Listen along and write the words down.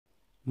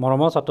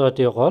মৰমৰ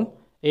ছাত্ৰ-ছাত্ৰীসকল,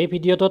 এই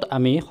ভিডিঅ'টোত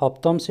আমি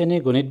সপ্তম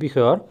শ্ৰেণীৰ গণিত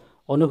বিষয়ৰ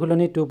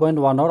অনুশীলনী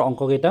 2.1 ৰ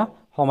অংককেইটা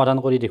সমাধান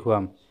কৰি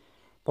দেখুৱাম।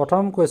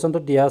 প্ৰথম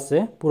কুৱেশ্যনটোত দিয়া আছে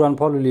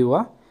পূৰণফল উলিওৱা।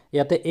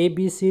 ইয়াতে A B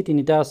C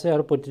তিনিটা আছে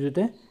আৰু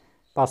প্ৰতিটোতে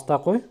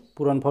 5টাকৈ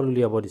পূৰণফল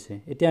উলিয়াব দিছে।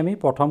 এতিয়া আমি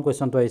প্ৰথম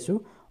কুৱেশ্যনটো আহিছো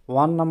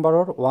 1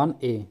 নম্বৰৰ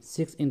 1A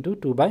 6 *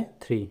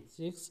 2/3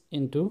 6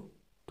 *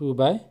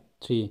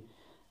 2/3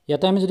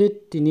 ইয়াতে আমি যদি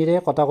 3 ৰে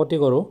কটাকটি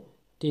কৰোঁ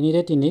 3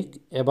 ৰে 3ক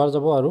এবাৰ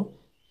যাব আৰু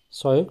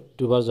 6ক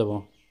দুবাৰ যাব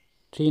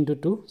 3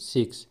 * 2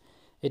 6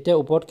 এতিয়া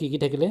ওপৰত কি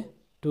থাকিলে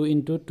 2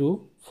 * 2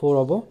 4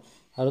 হ'ব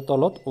আৰু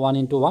তলত 1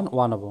 * 1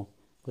 1 হ'ব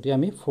গতিকে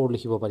আমি 4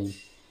 লিখিব পাৰিম।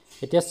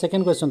 এতিয়া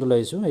সেকেন্ড কোৱেশ্চনটো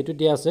লৈছো এইটো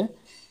দিয়া আছে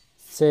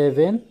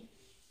 7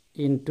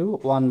 *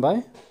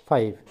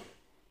 1/5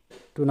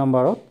 2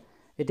 নম্বৰত।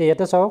 এতিয়া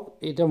ইয়াতে চাওক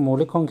এটা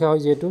মৌলিক সংখ্যা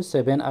হয় যেহেতু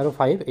 7 আৰু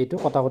 5 এইটো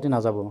কটাকটি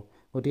নাযাব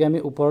গতিকে আমি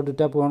ওপৰত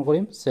দুটা পূৰণ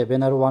কৰিম 7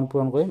 আৰু 1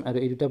 পূৰণ কৰিম আৰু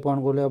এই দুটা পূৰণ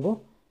কৰিলে হ'ব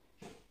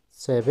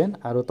 7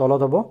 আৰু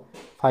তলত হ'ব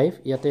 5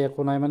 ইয়াতে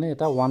একো নাই মানে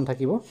এটা 1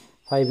 থাকিব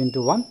 5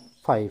 * 1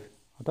 5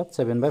 অৰ্থাৎ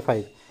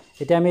 7/5।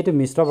 এতিয়া আমি এইটো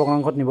মিশ্ৰ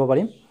ভগ্নাংশত নিব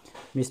পাৰিম।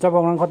 মিশ্ৰ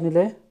ভগ্নাংশত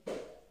নিলে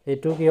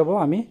এইটো কি হ'ব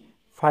আমি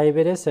 5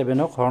 ৰে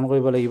 7ক হৰণ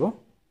কৰিব লাগিব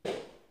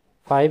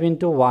 5 *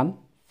 1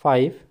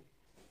 5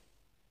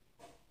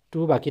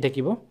 2 বাকি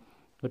থাকিব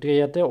গতিকে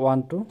ইয়াতে 1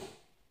 টো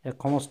এক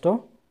সমস্ত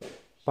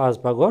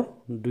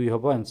 5/2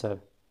 হ'ব এনসাৰ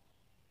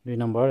 2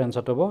 নম্বৰৰ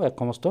এনসাৰটো হ'ব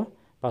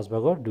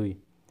 1/5/2।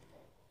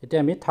 এতিয়া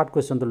আমি থাৰ্ড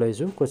কুৱেশ্যনটো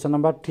লৈছো কুৱেশ্যন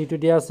নম্বৰ 3 টো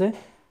দিয়া আছে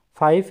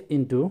 5 *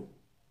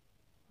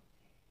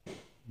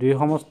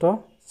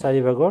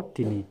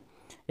 2/4/3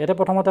 ইয়াতে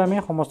প্ৰথমতে আমি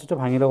সমষ্টিটো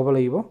ভাঙি ল'ব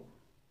লাগিব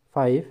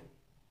 5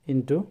 *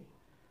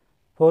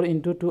 4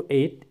 * 2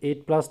 8 8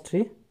 +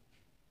 3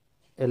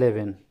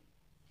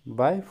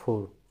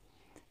 11/4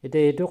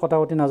 এতিয়া এইটো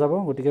কটাকটি নাযাব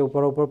গতিকে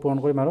ওপৰৰ পূৰণ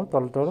কৰিম আৰু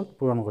তলত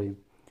পূৰণ কৰিম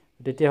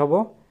তেতিয়া হ'ব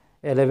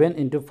 11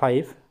 *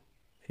 5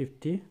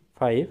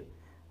 55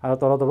 আৰু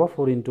তলত হ'ব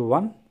 4 *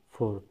 1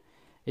 4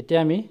 এতিয়া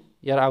আমি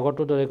ইয়াৰ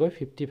আগৰটো দৰেকৈ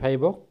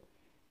 55ক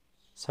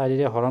 4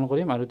 ৰে হৰণ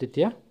কৰিম আৰু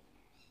তেতিয়া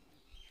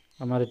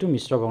আমাৰ এইটো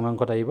মিশ্ৰ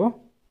ভগ্নাংশত আহিব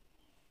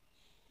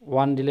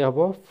 1 দিলে হ'ব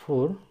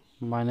 4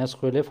 মাইনাস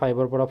কৰিলে 5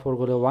 ৰ পৰা 4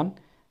 গ'লে 1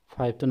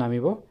 5 টো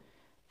নামিব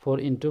 4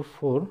 *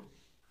 4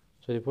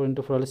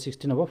 হলে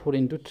 16 হ'ব 4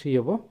 * 3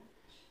 হ'ব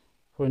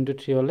 4 *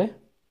 3 হলে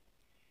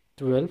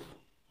 12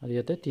 আৰু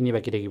ইয়াতে 3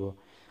 বাকি থাকিব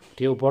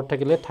গতিকে ওপৰত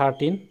থাকিলে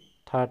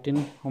 13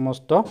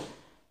 সমস্ত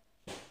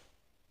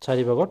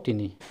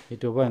 4/3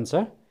 এইটো হ'ব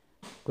এনসাৰ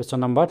কুৱেশ্যন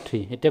নম্বৰ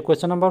 3। এতিয়া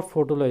কুৱেশ্যন নম্বৰ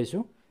 4 টো লৈছো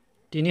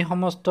 3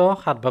 সমস্ত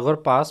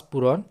 7/5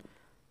 পূৰণ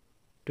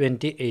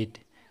 28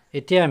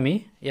 এতিয়া আমি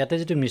ইয়াতে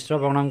যেটো মিশ্ৰ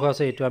ভগ্নাংশ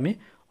আছে এইটো আমি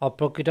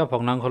অপ্ৰকৃত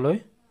ভগ্নাংশলৈ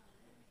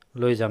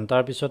লৈ যাম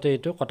তাৰ পিছতে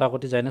এইটো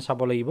কটাকটি যায়নে চাব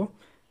লাগিব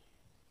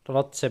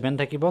তলত 7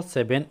 থাকিব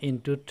 7 *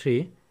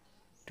 3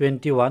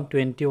 21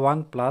 21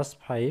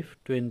 + 5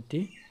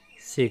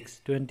 26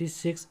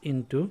 26 *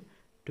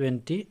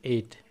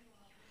 28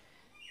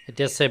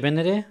 এতিয়া 7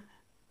 ৰে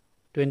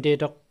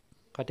 28ক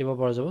কাটিব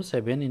পৰা যাব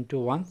 7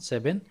 * 1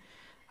 7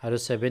 আৰু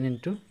 7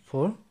 *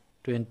 4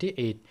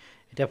 28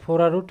 এতিয়া 4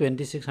 আৰু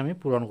 26 আমি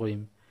পূৰণ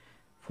কৰিম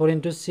 4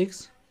 * 6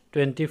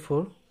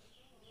 24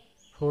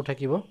 4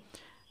 থাকিব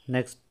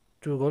নেক্সট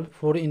টু গ'ল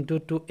 4 *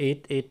 2 8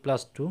 8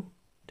 + 2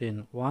 10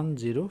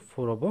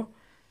 104 হ'ব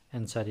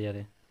এনসাৰ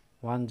ইয়াৰে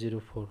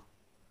 104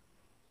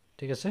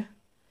 ঠিক আছে।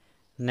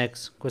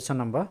 নেক্সট কুৱেশ্যন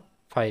নম্বৰ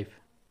 5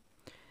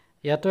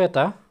 ইয়াতো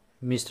এটা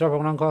মিশ্ৰ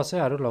ভগ্নাংশ আছে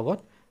আৰু লগত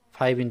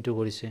 5 ইনটু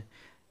কৰিছে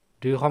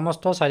 2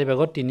 সমস্ত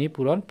 4/3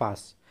 পূৰণ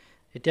 5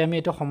 এতিয়া আমি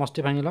এইটো সমষ্টি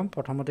ভাঙি লম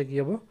প্ৰথমতে কি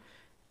হ'ব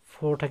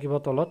 4 থাকিব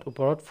তলত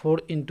ওপৰত 4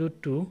 *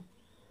 2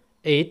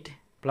 8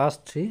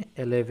 + 3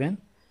 11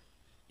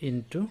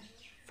 *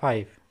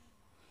 5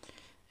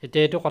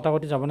 এতিয়া এইটো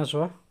কটাকটি যাব না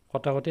চোৱা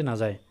কটাকটি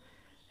নাযায়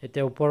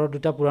এতিয়া ওপৰৰ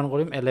দুটা পূৰণ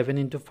কৰিম 11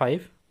 *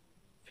 5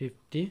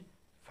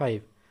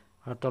 55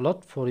 আৰু তলত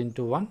 4 *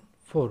 1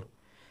 4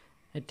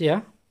 এতিয়া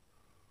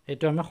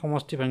এইটো আমি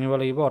সমষ্টি ভাঙিব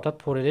লাগিব অৰ্থাৎ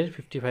 4 ৰে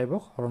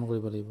 55ক হৰণ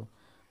কৰিব লাগিব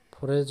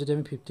 4 ৰে যদি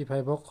আমি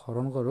 55ক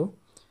হৰণ কৰো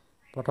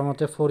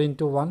প্ৰথমতে 4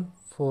 * 1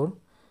 4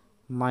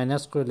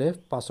 মাইনাস কৰিলে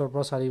 5 ৰ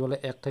পৰা 4 গলে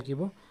 1 থাকিব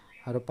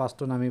আৰু 5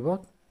 টো নামিব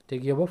তেতিয়া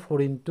কি হ'ব 4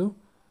 *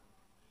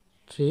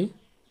 3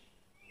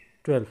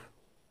 12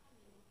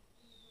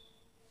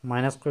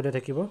 মাইনাস কৰিলে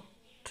থাকিব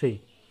 3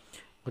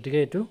 গতিকে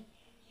এইটো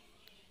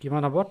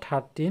কিমান হ'ব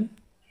 13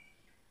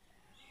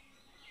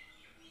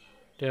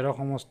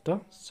 সমস্ত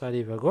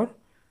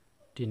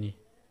 4/3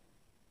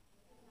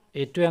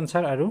 এইটো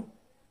এনসাৰ আৰু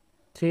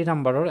 3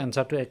 নম্বৰৰ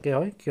এনসাৰটো একে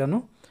হয় কিয়নো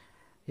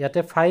ইয়াতে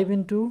 5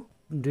 *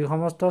 2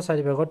 সমস্ত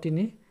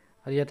 4/3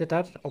 আৰু ইয়াতে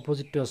তাৰ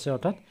অপোজিটটো আছে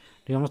অৰ্থাৎ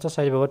 2 সমস্ত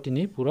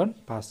 4/3 পূৰণ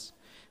 5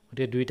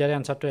 গতিকে দুইটাৰ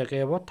এনসাৰটো একে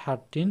হ'ব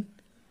 13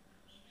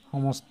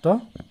 সমস্ত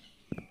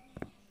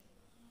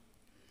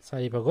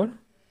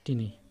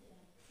 4/3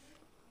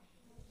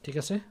 ঠিক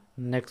আছে।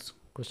 নেক্সট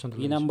কুৱেশ্যন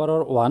 3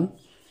 নম্বৰৰ 1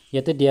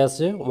 ইয়াতে দিয়া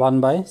আছে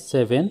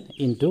 1/7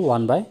 *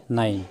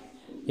 1/9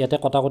 ইয়াতে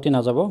কটাকটি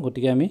নাযাব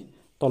গতিকে আমি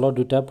তলৰ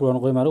দুটা পূৰণ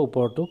কৰিম আৰু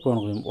ওপৰটো পূৰণ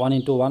কৰিম 1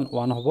 * 1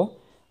 1 হ'ব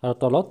আৰু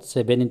তলত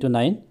 7 *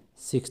 9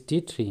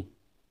 63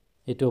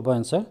 এইটো হ'ব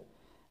এনসাৰ।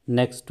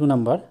 নেক্সট 2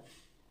 নম্বৰ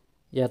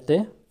ইয়াতে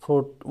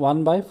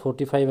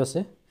 1/45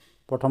 আছে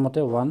প্ৰথমতে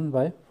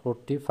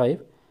 1/45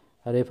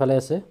 আৰু এইফালে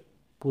আছে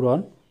পূৰণ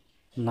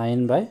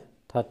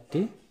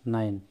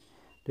 9/39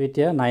 তো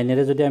এতিয়া 9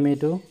 এৰে যদি আমি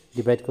এটো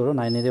ডিভাইড কৰো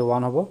 9 এৰে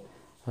 1 হ'ব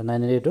আৰু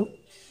 9 এৰে এটো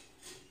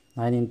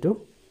 9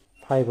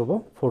 * 5 হ'ব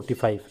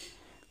 45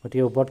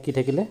 গতিকে ওপৰত কি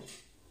থাকিলে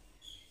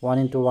 1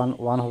 * 1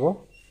 1 হ'ব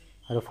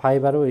আৰু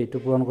 5 আৰু এইটো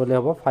পূৰণ কৰিলে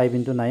হ'ব 5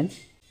 * 9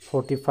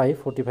 45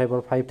 45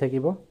 ৰ 5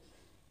 থাকিব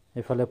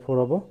এফালে 4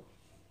 হ'ব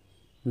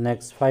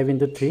next 5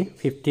 * 3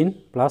 15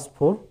 plus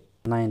 4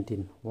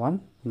 19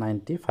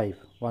 195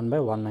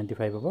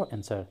 1/195 হ'ব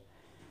answer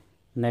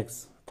next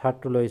third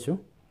to লৈছো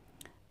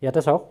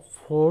ইয়াতে চাওক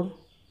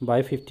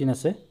 4/15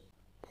 আছে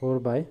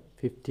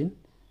 4/15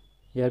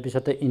 ইয়াৰ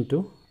পিছতে into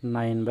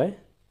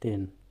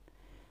 9/10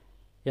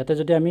 ইয়াতে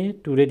যদি আমি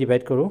 2 ৰে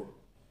ডিভাইড কৰো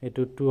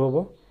এটো 2 হ'ব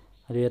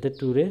আৰু ইয়াতে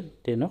 2 ৰে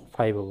 10 ক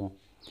 5 হ'ব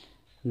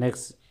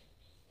next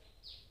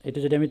এটো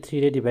যদি আমি 3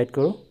 ৰে ডিভাইড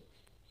কৰো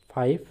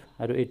 5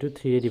 আৰু এটো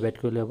 3 ৰে ডিভাইড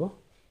কৰিলে হ'ব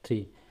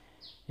 3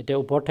 এটা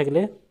ওপৰত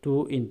থাকিলে 2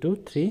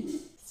 * 3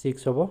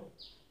 6 হ'ব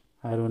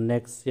আৰু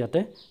নেক্সট ইয়াতে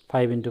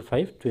 5 *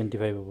 5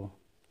 25 হ'ব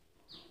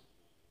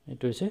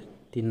এটো হৈছে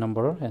 3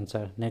 নম্বৰৰ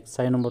आंसर নেক্সট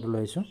 4 নম্বৰটো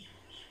লৈছো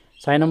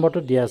 4 নম্বৰটো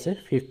দিয়া আছে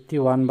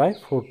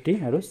 51/40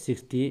 আৰু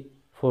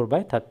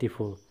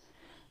 64/34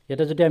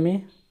 এটা যদি আমি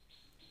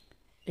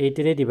 8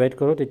 ৰে ডিভাইড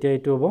কৰো তেতিয়া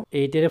এটো হ'ব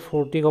 8 ৰে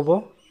 40 হ'ব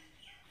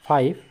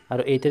 5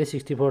 আৰু 8 ৰে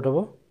 64 হ'ব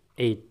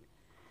 8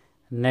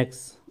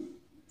 next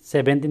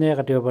 17 ৰে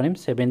কাটিব পাৰিম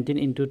 17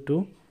 * 2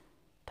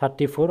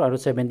 34 আৰু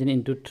 17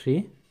 * 3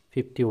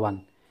 51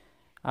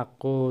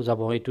 আকৌ যাব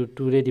এটো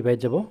 2 ৰে ডিভাইড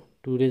যাব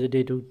 2 ৰে যদি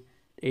এটো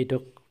 8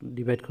 ক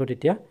ডিভাইড কৰো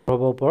তেতিয়া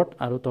হ'ব ওপৰত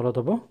আৰু তলত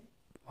হ'ব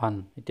 1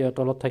 এতিয়া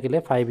তলত থাকিলে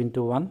 5 *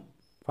 1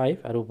 5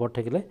 আৰু ওপৰত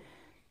থাকিলে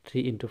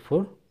 3 *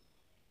 4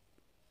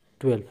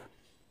 12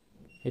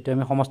 এটা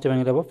আমি সমষ্টি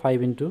ভাঙি ল'ব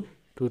 5 *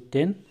 2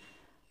 10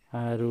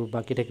 আৰু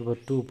বাকি থাকিব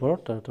 2 ওপৰত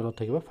আৰু তলত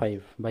থাকিব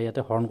 5 বা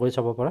ইয়াতে হৰণ কৰি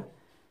চাব পৰা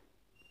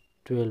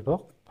 12 ক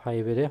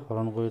 5 এৰে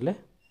হৰণ কৰিলে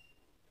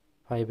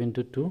 5 *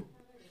 2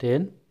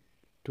 10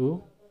 2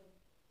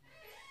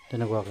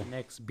 তেনেকুৱাকৈ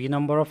নেক্সট বি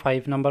নম্বৰৰ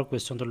 5 নম্বৰ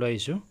কোৱেশ্চনটো লৈ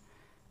আহিছো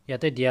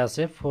ইয়াতে দিয়া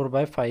আছে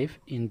 4/5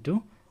 *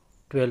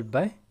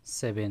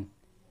 12/7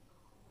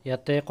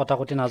 ইয়াতে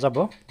কটাকটি নাযাব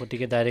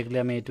গতিকে ডাইৰেক্টলি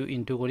আমি এটো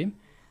ইনটু কৰিম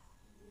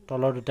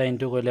তলৰ দুটা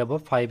ইনটু কৰিলে হ'ব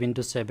 5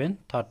 * 7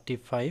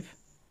 35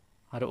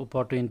 আৰু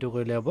ওপৰটো ইনটু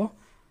কৰিলে হ'ব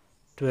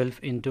 12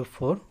 *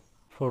 4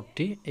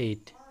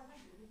 48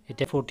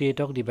 এটা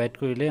 48 ক ডিভাইড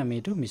কৰিলে আমি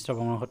এটো মিশ্ৰ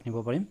ভগ্নাংশত নিব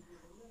পাৰিম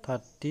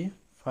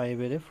 35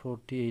 এৰে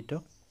 48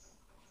 ক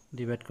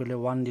ডিভাইড কৰিলে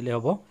 1 দিলে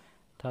হ'ব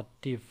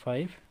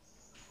 35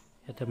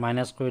 এটা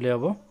মাইনাস কৰিলে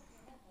হ'ব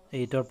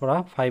 8 ৰ পৰা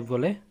 5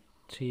 গলে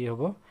 3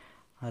 হ'ব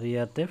আৰু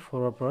ইয়াতে 4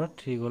 ৰ পৰা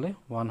 3 গলে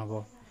 1 হ'ব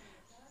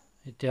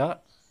এতিয়া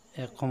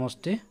এক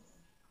সমষ্টি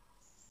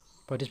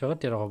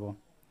 35/13 হ'ব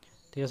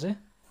ঠিক আছে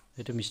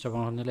এটো মিশ্ৰ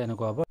ভগ্নাংশত নিলে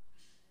এনেকুৱা হ'ব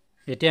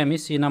এতিয়া আমি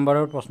সি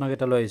নম্বৰৰ প্ৰশ্ন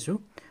কেইটা লৈ আহিছো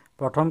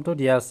প্ৰথমটো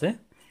দিয়া আছে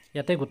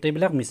ইয়াতে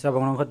গোটেইবিলাক মিশ্ৰ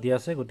ভগ্নাংশত দিয়া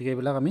আছে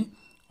গোটেইবিলাক আমি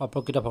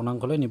অপ্ৰকৃত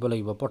ভগ্নাংশলৈ নিব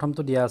লাগিব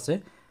প্ৰথমটো দিয়া আছে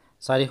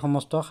 4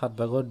 সমস্ত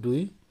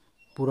 7/2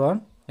 পূৰণ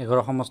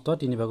 11 সমস্ত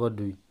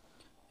 3/2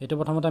 এটো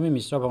প্ৰথমতে আমি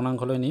মিশ্ৰ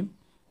ভগ্নাংশলৈ নিম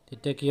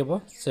তেতিয়া কি হ'ব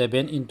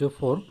 7 *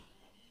 4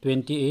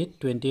 28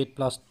 28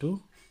 plus 2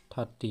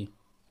 30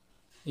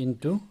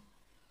 into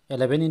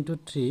 11 *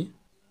 3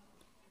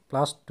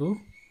 plus 2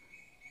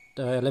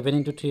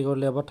 11 * 3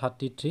 কৰিলে হ'ব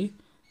 33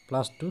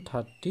 plus 2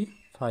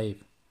 35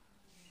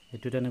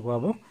 এটো তেনেকুৱা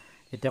হ'ব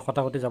এতিয়া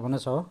কটাকটি যাবনে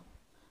চাও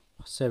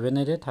 7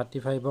 এৰে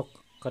 35 ক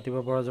কাটিব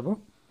পৰা যাব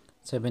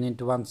 7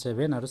 * 1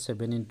 7 আৰু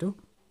 7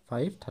 *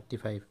 5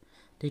 35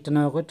 ঠিক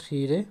তেনেকৈ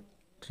 3 ৰে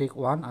 3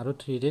 1 আৰু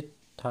 3 ৰে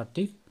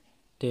 30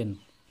 10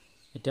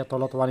 এতিয়া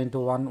তলত 1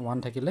 * 1 1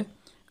 থাকিলে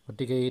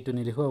গতিকে এটো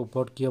নিলিখো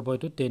ওপৰত কি হ'ব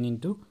এটো 10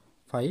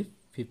 * 5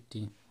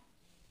 50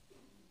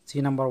 সি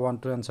নম্বৰ 1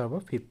 টো आंसर হ'ব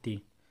 50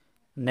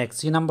 নেক্সট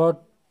সি নম্বৰ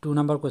 2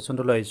 নম্বৰ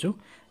কোৱেশ্চনটো লৈ আহিছো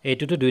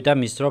এইটোটো দুইটা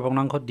মিশ্ৰ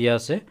ভগ্নাংশত দিয়া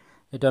আছে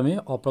এটো আমি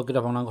অপ্ৰকৃত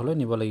ভগ্নাংশলৈ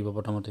নিব লাগিব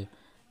প্ৰথমতে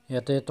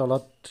ইয়াতে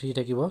তলত 3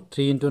 থাকিব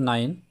 3 *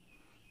 9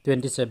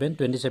 27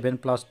 27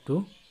 plus 2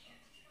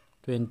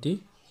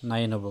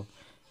 29 হ'ব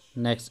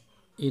next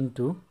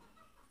into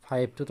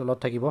 5 টো তলত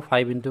থাকিব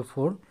 5 *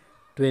 4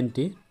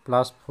 20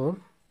 plus 4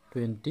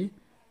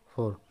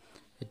 24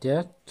 এতিয়া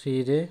 3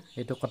 ৰে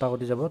এটো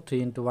কটাকটি যাব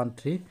 3 * 1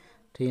 3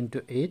 3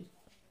 * 8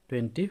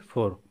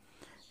 24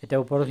 এটা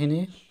ওপৰখিনি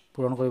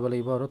পূৰণ কৰিব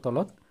লাগিব আৰু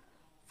তলত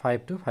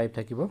 5 টো 5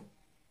 থাকিব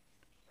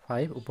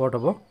 5 ওপৰত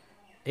হ'ব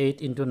 8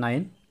 *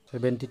 9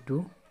 72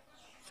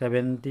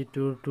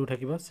 72 2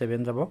 থাকিব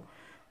 7 যাব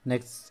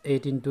next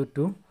 8 *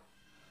 2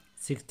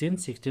 16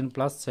 16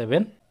 plus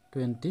 7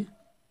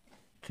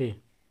 23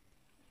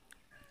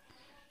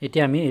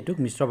 এতিয়া আমি এটুক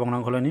মিশ্ৰ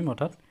ভগ্নাংশলৈ নিম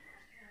অৰ্থাৎ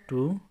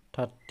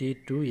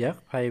 232 ইয়াক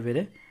 5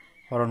 এৰে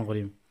হৰণ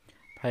কৰিম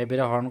 5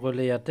 এৰে হৰণ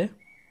কৰিলে ইয়াতে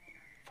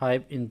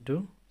 5 *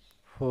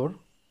 4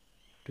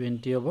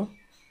 20 হ'ব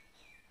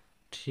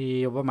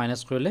 3 হ'ব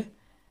মাইনাস কৰিলে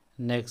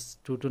next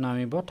 2 টো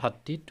নামিব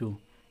 32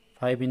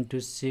 5 *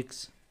 6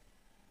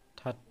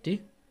 30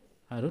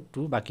 আৰু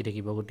 2 বাকি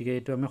থাকিব গতিকে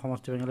এটো আমি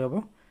সমষ্টি ভাঙিলে হ'ব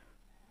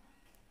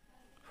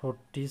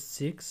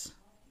 46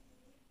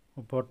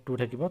 ওপৰত 2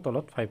 থাকিব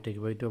তলত 5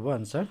 থাকিব এইটো হ'ব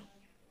আনসাৰ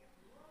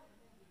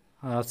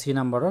সি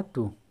নম্বৰৰ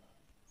 2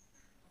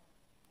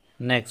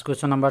 নেক্সট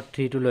কোৱেশ্চন নম্বৰ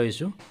 3 টো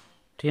লৈছো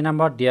 3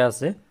 নম্বৰ দিয়া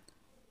আছে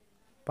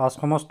 5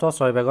 সমস্ত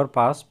 6 ভাগৰ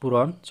 5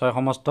 পূৰণ 6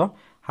 সমস্ত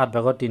 7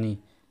 ভাগৰ 3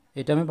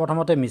 এটা আমি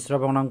প্ৰথমতে মিশ্ৰ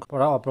ভগ্নাংক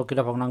পৰা অপ্ৰকৃত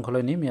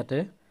ভগ্নাংকলৈ নিম ইয়াতে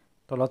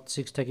তলত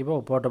 6 থাকিব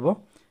ওপৰত হ'ব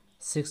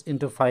 6 *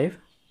 5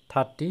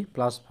 30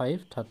 + 5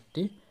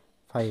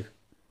 35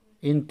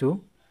 ইনটু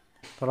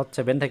তলত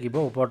 7 থাকিব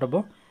ওপৰত হ'ব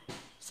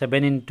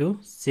 7 *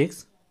 6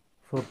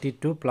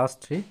 42 +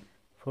 3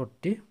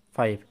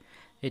 45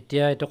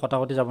 এতিয়া এটো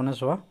কটাকটি যাবনে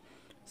চোৱা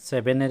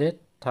 7 এৰে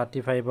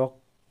 35 ক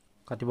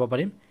কাটিব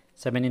পাৰিম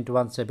 7 *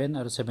 1 7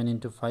 আৰু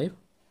 7 * 5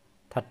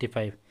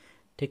 35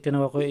 ঠিক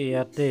তেনেকৈ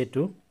ইয়াতে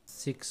এটো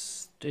 6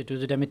 এটো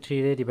যদি আমি 3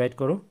 ৰে ডিভাইড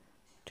কৰো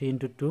 3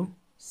 * 2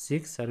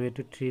 6 আৰু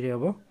এটো 3 ৰে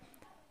হ'ব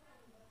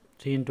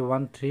 3 *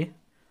 1 3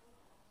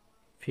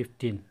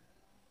 15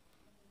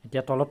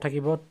 এতিয়া তলত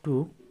থাকিব 2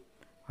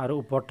 আৰু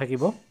ওপৰত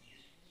থাকিব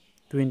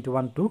 2 *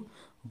 1 2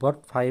 ওপৰত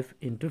 5 *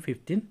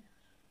 15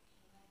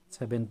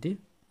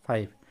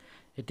 75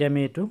 এতিয়া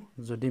আমি এটো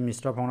যদি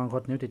মিশ্ৰ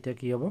ভগ্নাংকত নিউ তেতিয়া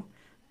কি হ'ব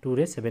 2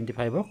 ৰে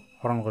 75 ক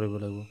হৰণ কৰিব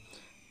লাগিব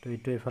তো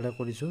এটো ইফালে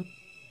কৰিছো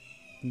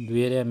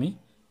 2 ৰে আমি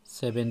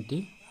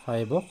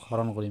 75 ক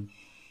হৰণ কৰিম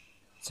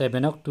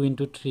 7 ক 2 *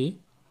 3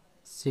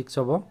 6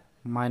 হ'ব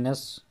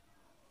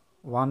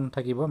 -1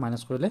 থাকিব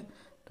মাইনাস কৰিলে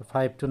তো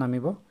 5 টো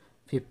নামিব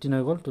 15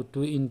 হৈ গ'ল তো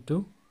 2 *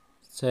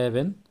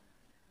 7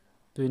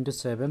 2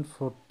 * 7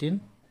 14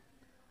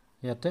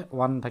 ইয়াতে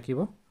 1 থাকিব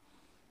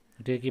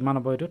এতিয়া কিমান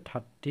হ'ব এটো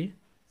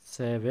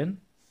 37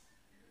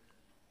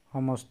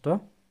 সমস্ত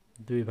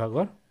 2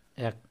 ভাগৰ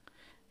 1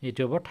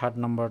 এটো হ'ব থাৰ্ড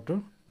নম্বৰটো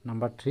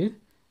নম্বৰ 3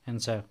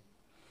 आंसर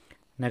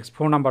নেক্সট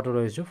 4 নম্বৰটো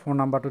ৰৈছো 4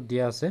 নম্বৰটো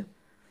দিয়া আছে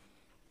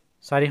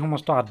 4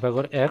 সমস্ত 8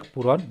 ভাগৰ 1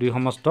 পূৰণ 2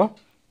 সমস্ত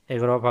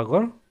 11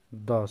 ভাগৰ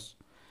 10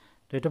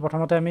 তো এটো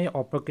প্ৰথমতে আমি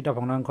অপ্ৰকৃত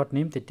ভগ্নাংকত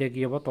নিম তেতিয়া কি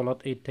হ'ব তলত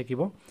 8 থাকিব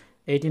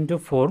 8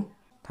 * 4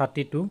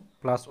 32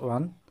 +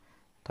 1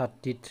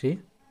 33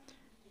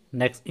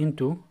 নেক্সট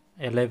ইনটু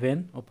 11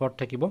 ওপৰত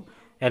থাকিব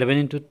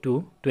 11 * 2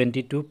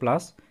 22 +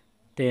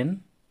 10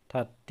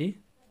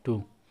 32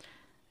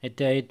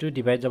 এতিয়া এইটো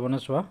ডিভাইড যাবনে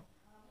চোৱা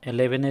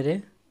 11 এৰে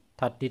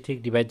 33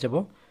 ডিভাইড যাব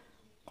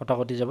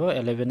কটাকটি যাব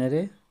 11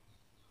 এৰে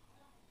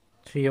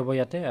 3 হ'ব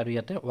ইয়াতে আৰু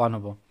ইয়াতে 1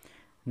 হ'ব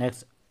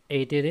নেক্সট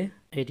 8 এৰে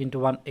 8 *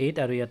 1 8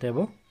 আৰু ইয়াতে হ'ব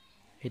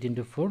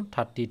 8 * 4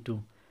 32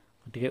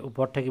 গতিকে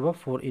ওপৰত থাকিব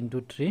 4 *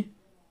 3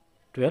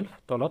 12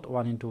 তলত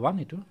 1 * 1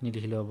 এটো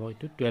নিলিখিলে হ'ব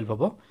এটো 12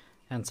 হ'ব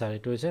आंसर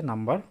এটো হৈছে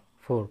নাম্বাৰ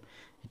 4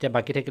 এতিয়া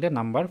বাকি থাকিলে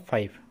নাম্বাৰ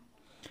 5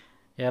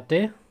 ইয়াতে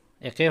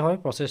একে হয়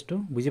প্ৰসেসটো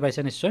বুজি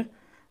পাইছে নিশ্চয়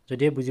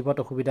যদি বুজি পোৱাত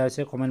অসুবিধা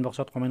হৈছে কমেন্ট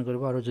বক্সত কমেন্ট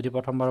কৰিব আৰু যদি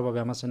প্ৰথমবাৰৰ বাবে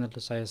আমাৰ চেনেলটো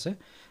চাই আছে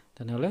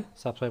তেনেহলে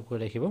সাবস্ক্ৰাইব কৰি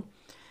ৰাখিব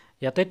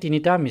ইয়াতে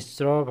তিনিটা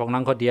মিশ্ৰ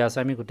ভগ্নাংক দিয়া আছে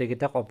আমি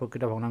গুটেকিটাক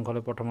অপ্ৰকৃত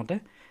ভগ্নাংকলৈ প্ৰথমতে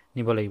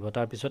নিব লাগিব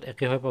তাৰ পিছত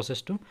একে হয়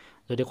প্ৰসেসটো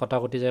যদি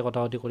কটাকটি যায়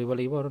কটাকটি কৰিব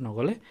লাগিব আৰু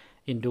নগলে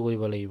ইনটু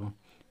কৰিব লাগিব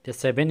তে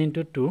 7 *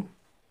 2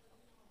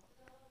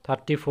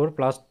 34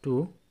 + 2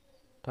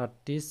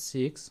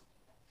 36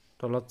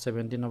 তলত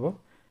 17 হ'ব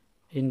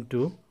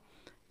ইনটু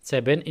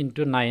 7 *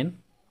 9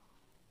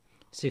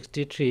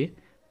 63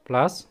 +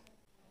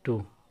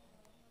 2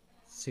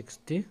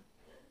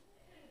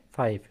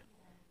 65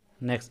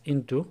 next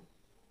into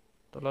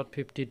তলত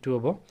 52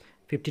 হ'ব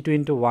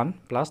 52 * 1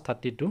 +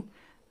 32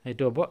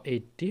 এটো হ'ব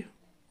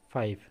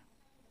 85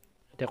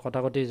 এটা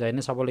কটাকটি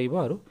যায়নে চাব লাগিব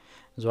আৰু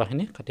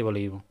যোৱাখিনি কাটিব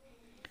লাগিব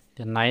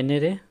তে 9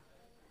 এৰে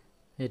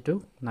এটো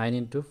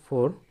 9 *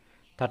 4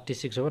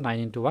 36 হ'ব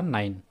 9 * 1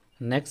 9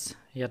 নেক্সট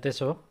ইয়াতে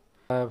সো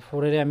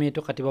 4 এৰে আমি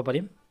এটো কাটিব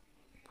পাৰিম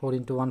 4 *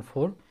 1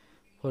 4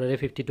 4 এৰে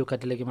 52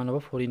 কাটিলে কিমান হ'ব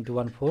 4 *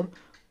 1 4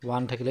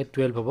 1 থাকিলে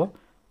 12 হ'ব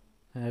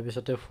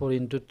পিছতে 4 *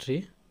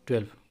 3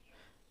 12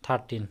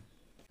 13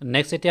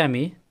 নেক্সট এতিয়া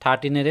আমি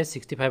 13 এৰে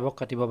 65 ক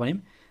কাটিব পাৰিম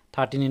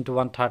 13 *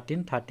 1 13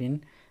 13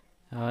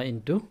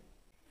 *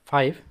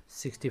 5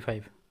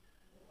 65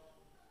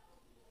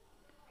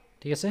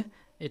 ঠিক আছে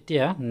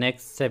এতিয়া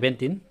নেক্সট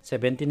 17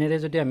 17 এৰে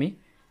যদি আমি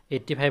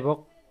 85 ক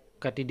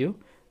কাটি দিও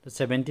তো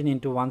 17 *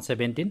 1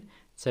 17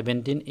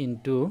 17 *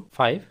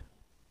 5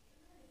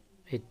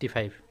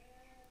 85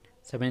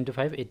 7 *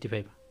 5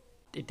 85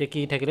 এতিয়া কি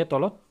থাকিলে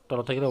তলত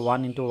থাকিলে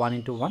 1 * 1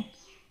 * 1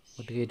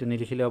 গতিকে এটো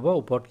নিলিখিলে হ'ব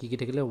ওপৰত কি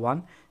থাকিলে 1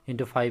 *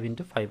 5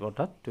 * 5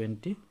 অৰ্থাৎ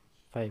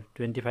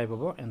 25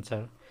 হ'ব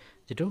आंसर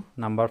যেটো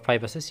নাম্বাৰ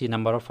 5 আছে সি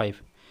নাম্বাৰৰ 5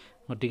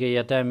 গতিকে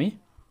ইয়াতে আমি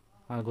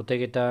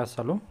গুটেকিটা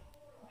চালো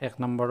এক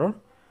নম্বৰৰ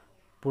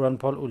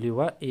পূৰণফল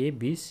উলিওৱা a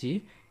b c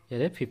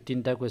এৰে 15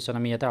 টা কোৱেশ্চন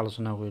আমি ইয়াতে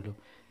আলোচনা কৰিলো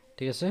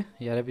ঠিক আছে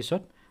ইয়াৰে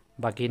পিছত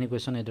বাকিখিনি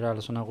কোৱেশ্চন এদৰে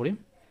আলোচনা কৰিম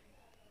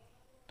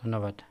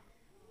ধন্যবাদ